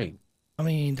that strain? I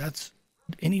mean, that's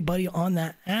anybody on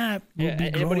that app.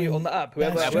 Anybody on the app.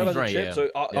 Whoever has a chip. Yeah. So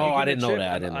I didn't know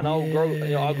that. And I'll grow.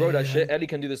 I'll grow that shit. Ellie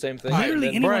can do the same thing. Literally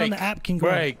anyone on the app can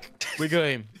grow. We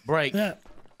good. Break. Yeah.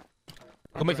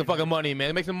 Go make some fucking money,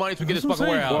 man. Make some money so we get this fucking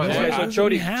warehouse. Okay, so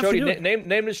Chodie,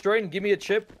 name the strain, give me a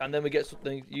chip, and then we get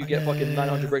something. You get fucking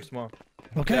 900 bricks tomorrow.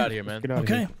 Okay. Get out of here, man.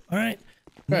 Okay. All right.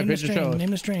 Name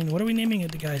the strain. What are we naming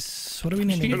it, guys? What are we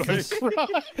naming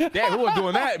it? Damn, who was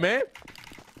doing that, man?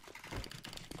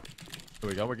 Here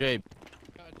we go. We're Gabe.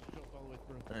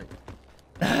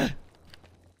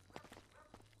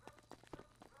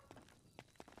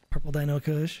 Purple Dino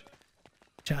Kush.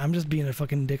 I'm just being a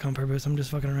fucking dick on purpose. I'm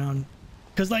just fucking around.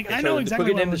 Cause like I know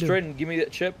exactly what I'm doing. Name the give me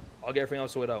that chip. I'll get everything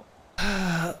else sorted out.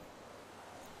 I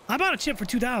bought a chip for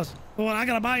 2,000. Well, I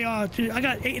gotta buy I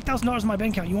got $8,000 in my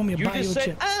bank account. You want me to buy you a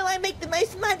chip? Oh, I make the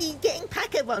most money getting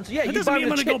packet ones. Yeah, that doesn't mean I'm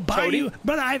gonna go buy you,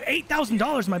 brother. I have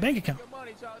 $8,000 in my bank account.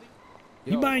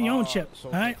 You buying your own chip,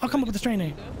 all right? I'll come up with a strain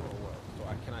name.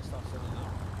 Can I stop selling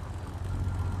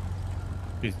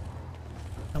now?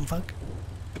 Dumb fuck.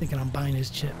 Thinking I'm buying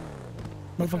his chip.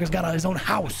 Motherfucker's got his own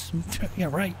house. Yeah,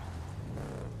 right.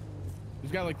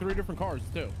 He's got like 3 different cars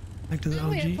too. Back to the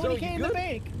OG. $20K in the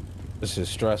bank. This is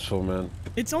stressful, man.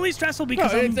 It's only stressful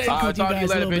because I'm fucking with you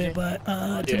guys a little bit, but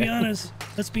to be honest,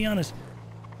 let's be honest.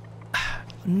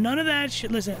 None of that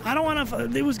shit. Listen, I don't want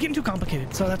to. It was getting too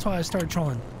complicated, so that's why I started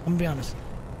trolling. I'm gonna be honest.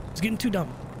 It's getting too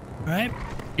dumb. All right.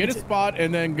 Get a spot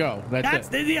and then go. That's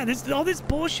it. Yeah. All this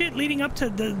bullshit leading up to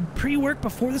the pre-work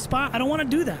before the spot. I don't want to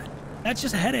do that. That's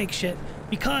just headache shit.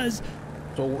 Because.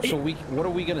 What are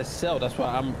we gonna sell? That's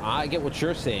why I get what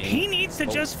you're saying. He needs to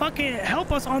just fucking help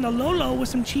us on the low with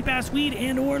some cheap ass weed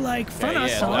and or like front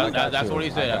us some. That's what he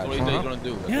said. That's what he said he's gonna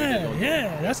do.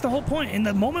 That's the whole point. And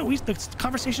the moment the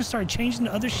conversation started changing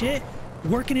to other shit,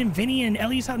 working in Vinny and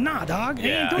Ellie's house, nah, dog,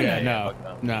 they ain't doing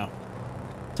that. No.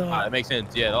 So that makes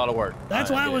sense. Yeah, a lot of work. That's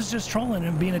why I was just trolling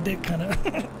and being a dick, kind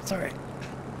of. Sorry.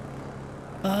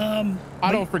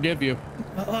 I don't forgive you.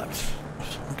 I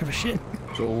don't give a shit.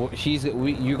 So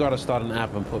you gotta start an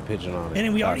app and put Pigeon on it.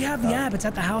 And we already have the app. It's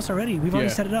at the house already. We've already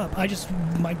set it up.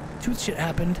 My tooth shit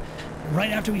happened right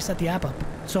after we set the app up.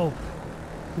 So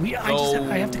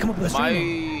I have to come up with a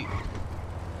strain.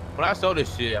 When I sell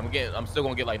this shit, I'm still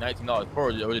gonna get like $19 per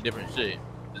or the different shit.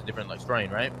 It's different like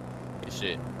strain, right? This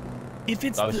shit. If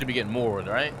it's should be getting more,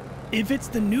 right? If it's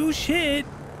the new shit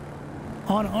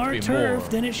on our turf,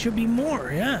 then it should be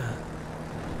more. Yeah.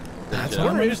 That's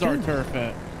where is our turf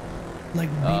at? Like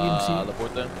BMC. La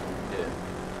Puerta? Yeah.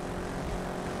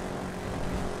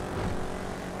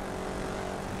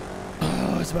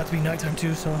 Oh, it's about to be nighttime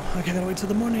too, so I gotta wait till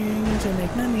the morning to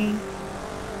make money.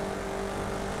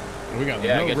 We got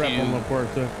Yeah, I no guess rep you- on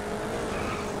Laporte too.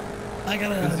 I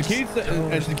gotta. And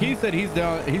Shaqui said he's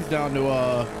down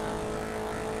to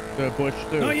push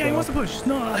too. Oh yeah, he wants to push.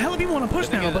 No, a hell of people want to push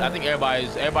The thing now. is, But I think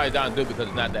everybody's down to do it because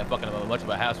it's not that fucking much of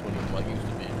a hassle anymore like it used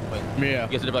to be. But Yeah.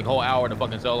 you get to live like a whole hour to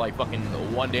fucking sell like fucking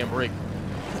one damn brick.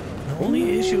 the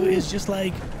only issue is just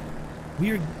like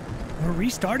we're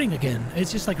restarting again.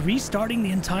 It's just like restarting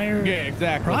the entire Yeah,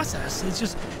 exactly. process.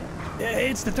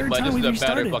 It's the third But time this we've is a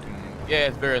better restarted. fucking. Yeah,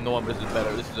 it's very annoying, but this is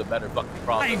better. This is a better fucking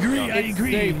process. I agree. I It's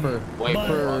agree. safer. Wait But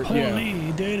for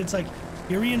holy dude, it's like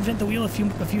you reinvent the wheel a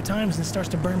few times and it starts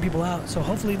to burn people out. So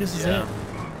hopefully this is Yeah. it.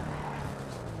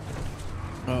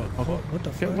 Oh, okay. What the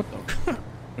Okay, fuck? what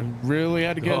the? I really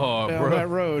had to get Oh, down bro. that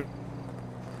road.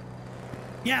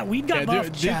 Yeah, we got Yeah,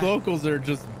 buffed. these Chat. locals are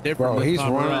just different. Bro, this he's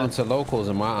time running around. into locals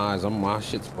in my eyes. My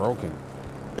shit's broken.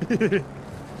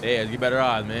 Yeah, get better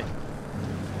odds, man.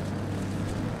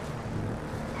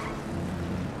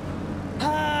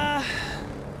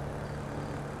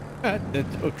 The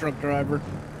tow truck driver.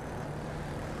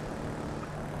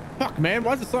 Fuck, man.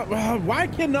 Why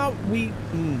cannot we?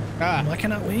 Why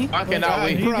cannot we? Why cannot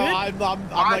we? Bro, good? I'm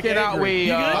Why like cannot angry. we?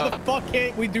 How the fuck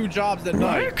can't we do jobs at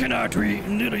Why night? cannot we?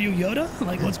 Dude, are you Yoda?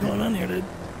 Like, what's going on here, dude?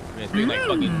 Man, speaking like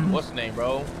fucking, what's his name,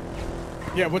 bro?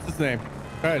 Yeah, what's his name? Go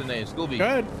What's ahead. his name? Scooby. Go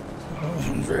ahead.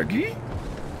 Reggie?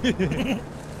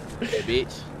 Hey,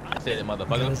 bitch. I said it, Got his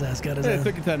motherfucker. ass, got his Yeah, it ass.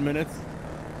 took you 10 minutes.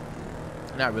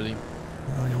 Not really.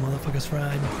 Oh, your motherfucker's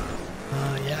fried.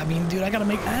 Yeah, I mean, dude, I gotta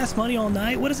make ass money all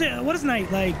night. What is it? What is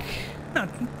night like? Not,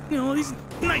 you know, these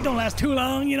night don't last too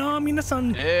long. You know, I mean, the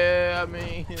sun. Yeah, I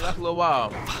mean, that's a little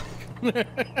while.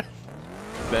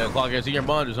 Better clock in senior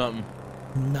bond or something.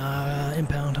 Nah,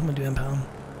 impound. I'm gonna do impound.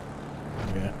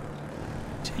 Yeah.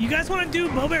 You guys want to do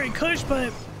Bowberry Kush,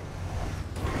 but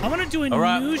I want to do a All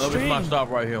right, new this is stream. my stop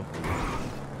right here.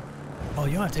 Oh,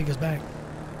 you want to take us back?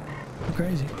 I'm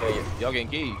crazy. Yeah, y'all getting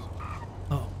keys.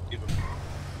 Oh,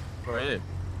 Go ahead.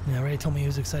 yeah, Ray told me he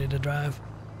was excited to drive.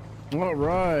 All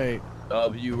right.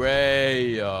 W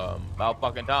Ray, about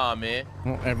fucking time, man.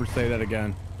 Don't ever say that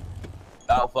again.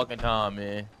 About fucking time,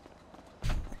 man.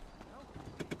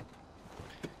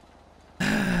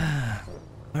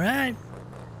 All right.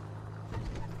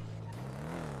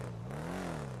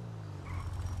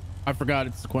 I forgot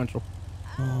it's sequential.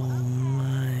 Oh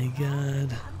my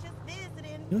God. I'm just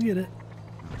visiting. You'll get it.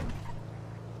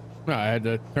 No, I had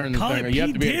to turn the Call thing. it You have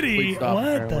P to be at a Diddy. complete stop, What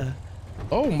apparently. the?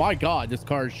 Oh my god, this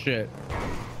car is shit.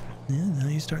 Yeah, now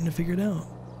you're starting to figure it out.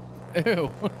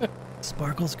 Ew.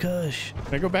 Sparkles Kush.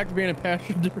 Can I go back to being a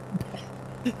passenger?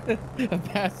 A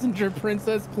passenger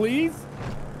princess, please?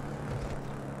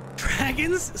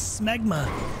 Dragons Smegma.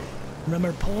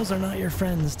 Remember, poles are not your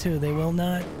friends, too. They will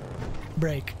not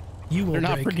break. You will They're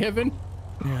not break. forgiven?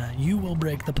 Yeah, you will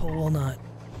break. The pole will not.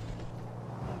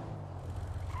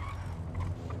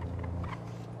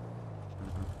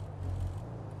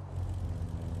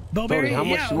 Bowberry, Tony, how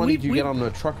much yeah, money did you get on the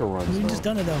trucker runs? We've though? just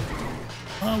done it though.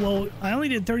 Oh well, I only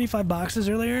did 35 boxes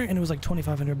earlier, and it was like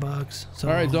 2,500 bucks. So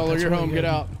All right, Zola, that's you're really home. good. Get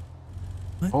out.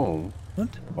 Home. What?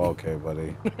 Okay,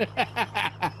 buddy.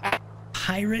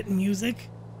 Pirate music?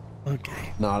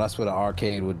 Okay. No, that's where the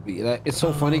arcade would be. It's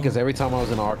so funny because every time I was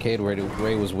in the arcade,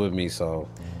 Ray was with me, so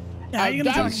Yeah, how you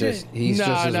gonna talk he's shit? just just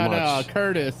as much.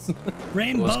 Curtis. It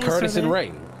Rainbow. was Curtis and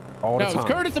Ray all the No, it was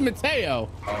time. Curtis and Mateo.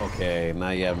 Okay, now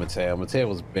yeah, Mateo. Mateo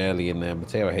was barely in there.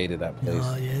 Mateo hated that place.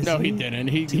 Oh, yeah, No, see? he didn't.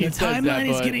 He See, the says that, timeline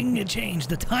is but- getting changed.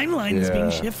 The timeline is being Yeah.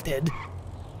 shifted.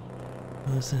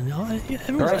 Listen, yeah,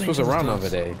 everyone's Curtis was adding around the stuff.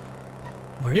 other day.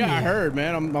 Where Yeah, are I you? heard,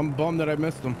 man. I'm bummed that I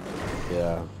missed him.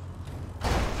 Yeah.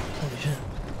 Holy shit.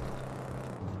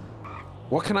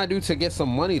 What can I do to get some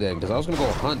money then? Because I was gonna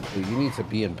go hunt, but you need to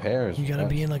be in pairs. You gotta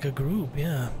be in like a group,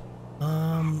 yeah.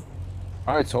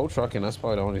 All right, tow trucking. That's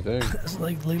probably the only thing. It's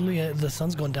like literally the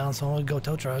sun's going down, so I'm gonna go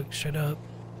tow truck straight up.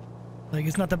 Like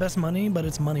it's not the best money, but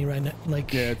it's money right now.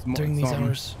 Like Yeah, it's during these something.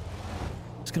 hours.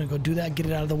 Just gonna go do that, get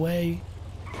it out of the way,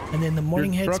 and then the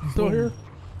morning Your hits. truck still boom. here?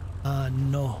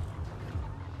 No.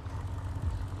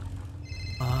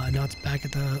 Now it's back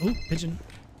at the pigeon.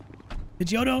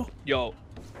 Pidgeotto. Yo.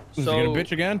 Is So he gonna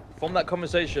bitch again? from that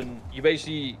conversation, you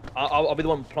basically, I'll be the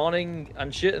one planning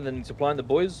and shit, and then supplying the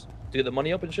boys to get the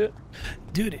money up and shit.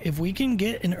 Dude, if we can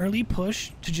get an early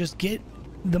push to just get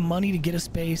the money to get a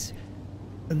space,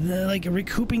 like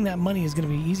recouping that money is gonna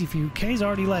be easy for you. Kay's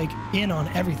already like in on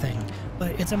everything,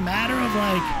 but it's a matter of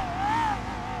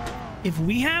like, if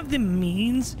we have the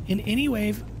means in any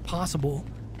way possible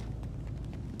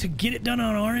to get it done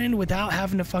on our end without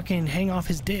having to fucking hang off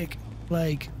his dick,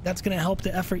 like that's gonna help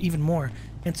the effort even more.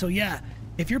 And so yeah,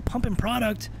 if you're pumping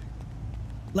product,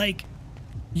 like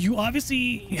you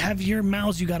obviously have your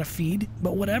mouths you gotta feed,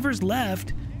 but whatever's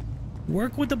left,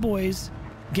 work with the boys,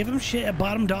 give them shit at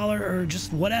bottom dollar or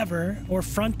just whatever, or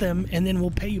front them, and then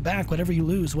we'll pay you back whatever you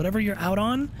lose, whatever you're out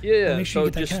on. Yeah, make sure so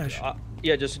you get that just cash.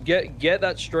 yeah, just get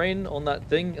that strain on that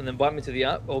thing, and then invite me to the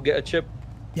app, or get a chip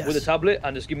Yes. with a tablet,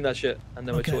 and just give me that shit, and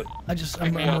then Okay. we're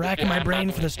sorted. I'm racking my brain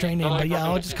for the strain name, but yeah,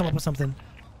 I'll just come up with something.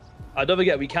 Don't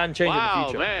forget, we can change Wow, in the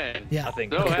future. man. Yeah. I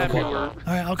think. So Okay, happy cool. we're. All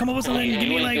right, I'll come up with something. Give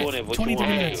me like 20, 30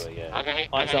 minutes. Okay.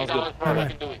 Alright, sounds good.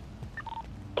 Bye-bye.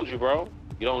 Told you, bro.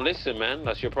 You don't listen, man.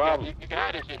 That's your problem. You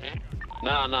got this shit, man.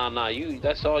 Nah. You.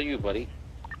 That's all you, buddy.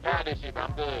 Got this shit.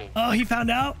 I'm good. Oh, he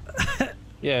found out?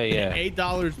 Yeah, yeah.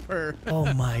 $8 per.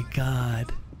 Oh my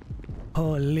god.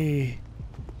 Holy.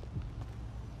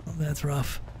 Oh, that's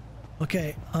rough.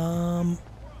 Okay,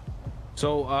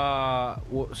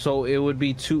 So it would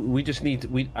be two.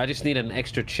 I just need an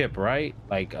extra chip, right?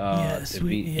 Like yes, it'd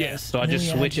be- yes. So I Then just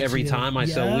we add switch you every to- time I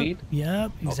sell weed.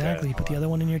 Yep, exactly. Okay, Put the other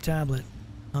one in your tablet.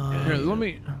 Here, let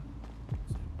me.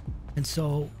 And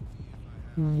so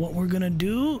what we're gonna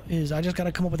do is I just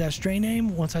gotta come up with that strain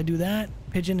name. Once I do that,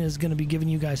 Pigeon is gonna be giving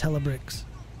you guys hella bricks.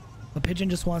 But Pigeon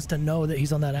just wants to know that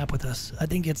he's on that app with us. I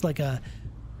think it's like a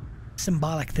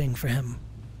symbolic thing for him.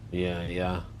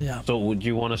 Yeah. Yeah. So would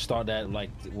you want to start that? Like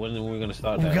when are we gonna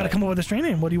start We that? gotta like? come up with a strain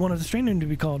name. What do you want the strain name to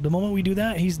be called? The moment we do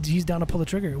that, he's down to pull the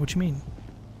trigger. What you mean?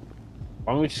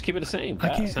 Why don't we just keep it the same? I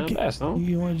can't. Same gas, no?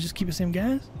 You want to just keep the same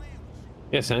gas?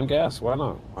 Yeah, same gas. Why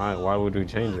not? Why would we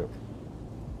change it?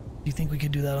 Do you think we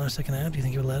could do that on a second app? Do you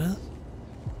think it would let us?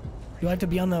 Do I have to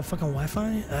be on the fucking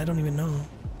Wi-Fi? I don't even know.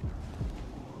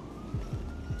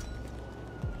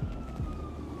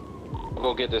 We'll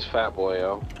go get this fat boy,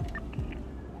 yo.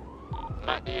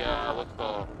 Not the what's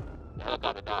called the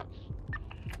helicopter docks.